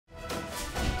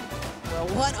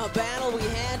Well, what a battle we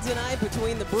had tonight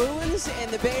between the Bruins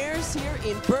and the Bears here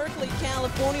in Berkeley,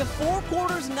 California. 4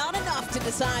 quarters, not enough to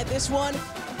decide this one.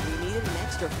 We needed an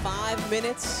extra 5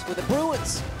 minutes with the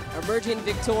Bruins emerging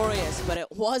victorious, but it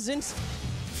wasn't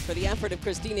for the effort of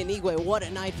Kristine Anigwe. What a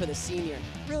night for the senior.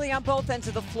 Really on both ends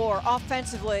of the floor,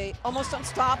 offensively, almost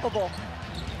unstoppable.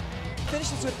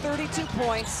 Finishes with 32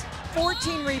 points,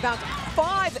 14 rebounds,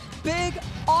 5 big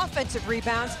offensive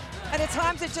rebounds, and at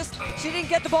times she didn't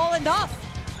get the ball enough,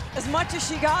 as much as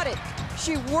she got it.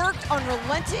 She worked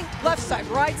unrelenting, left side,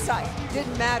 right side,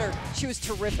 didn't matter. She was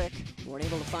terrific. Weren't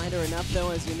able to find her enough,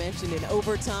 though, as you mentioned, in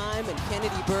overtime, and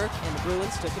Kennedy Burke and the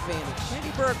Bruins took advantage.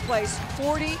 Kennedy Burke plays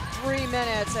 43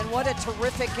 minutes, and what a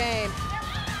terrific game.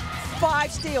 5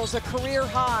 steals, a career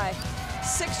high,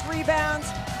 6 rebounds,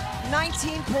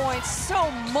 19 points,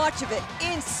 so much of it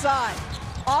inside.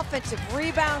 Offensive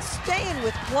rebounds, staying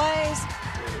with plays.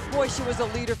 Boy, she was a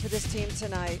leader for this team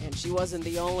tonight. And she wasn't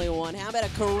the only one. How about a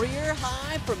career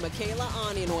high from Michaela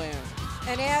Onyenwere?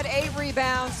 And add 8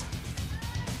 rebounds,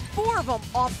 4 of them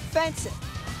offensive.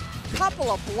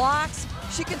 Couple of blocks.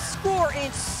 She can score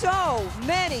in so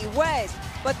many ways.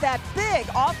 But that big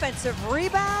offensive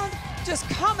rebound, just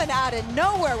coming out of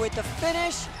nowhere with the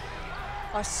finish.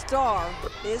 A star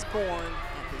is born.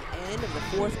 At the end of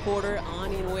the 4th quarter,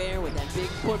 Onyenwere with that big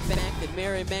putback that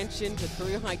Mary mentioned, a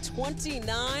career high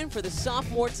 29 for the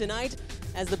sophomore tonight,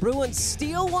 as the Bruins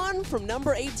steal one from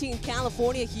number 18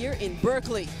 California here in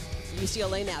Berkeley.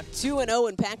 UCLA now 2-0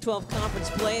 in Pac-12 conference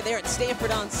play. They're at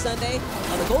Stanford on Sunday.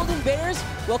 And the Golden Bears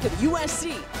welcome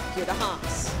USC here to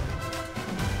Haas.